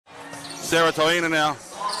Sarah Toina now.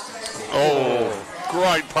 Oh,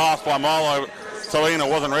 great pass by Milo. Toina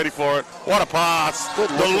wasn't ready for it. What a pass. Good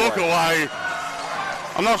look away.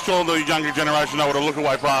 I'm not sure the younger generation know what a look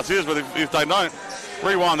away pass is, but if they don't,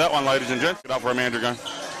 rewind that one, ladies and gents. Get up for a Mandurah.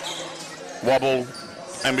 Wobble,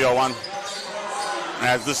 NBL 1.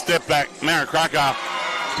 As the step back, Mehryn Kraker.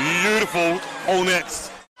 Beautiful, all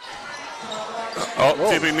nets. Oh, Whoa.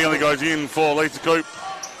 tipping nearly goes in for Lisa Coop.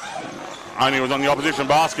 Only was on the opposition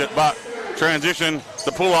basket, but transition,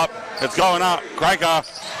 the pull up, it's going up. Kraker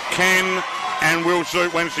can and will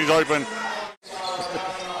shoot when she's open.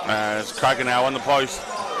 As Kraker now on the post,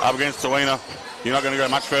 up against Toina. You're not going to go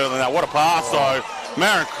much further than that. What a pass, though.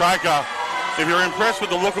 Mehryn Kraker, if you're impressed with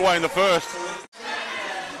the look away in the first,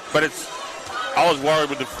 but I was worried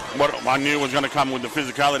with what I knew was going to come with the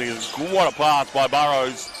physicality. What a pass by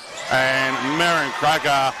Burrows. And Mehryn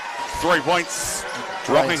Kraker, 3 points.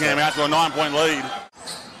 Rockingham out to a 9-point lead.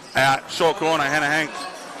 Out, short corner, Hannah Hank.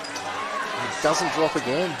 Doesn't drop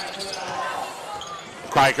again.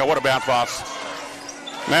 Kraker, what a bounce pass.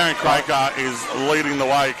 Mehryn Kraker is leading the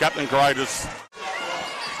way. Captain Courageous.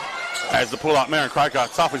 As the pull up, Mehryn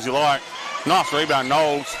Kraker, tough as you like. Nice rebound,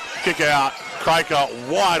 Knowles. Kick out. Kraker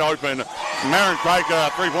wide open. Mehryn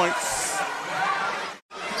Kraker, 3 points.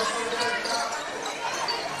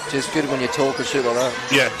 Just good when you talk and shit like that.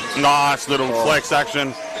 Yeah, nice little flex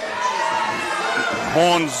action.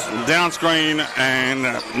 Horns down screen and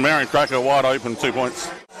Mehryn Kraker wide open, 2 points.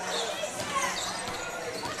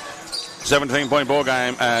 17-point ball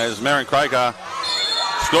game as Mehryn Kraker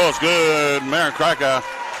scores good. Mehryn Kraker.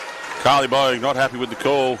 Carly Bogue not happy with the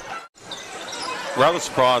call. Rather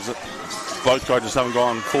surprised that both coaches haven't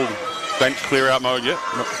gone full bench clear out mode yet.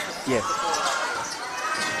 Yeah.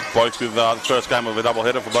 Both with the first game of a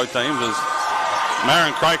doubleheader for both teams as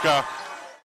Mehryn Kraker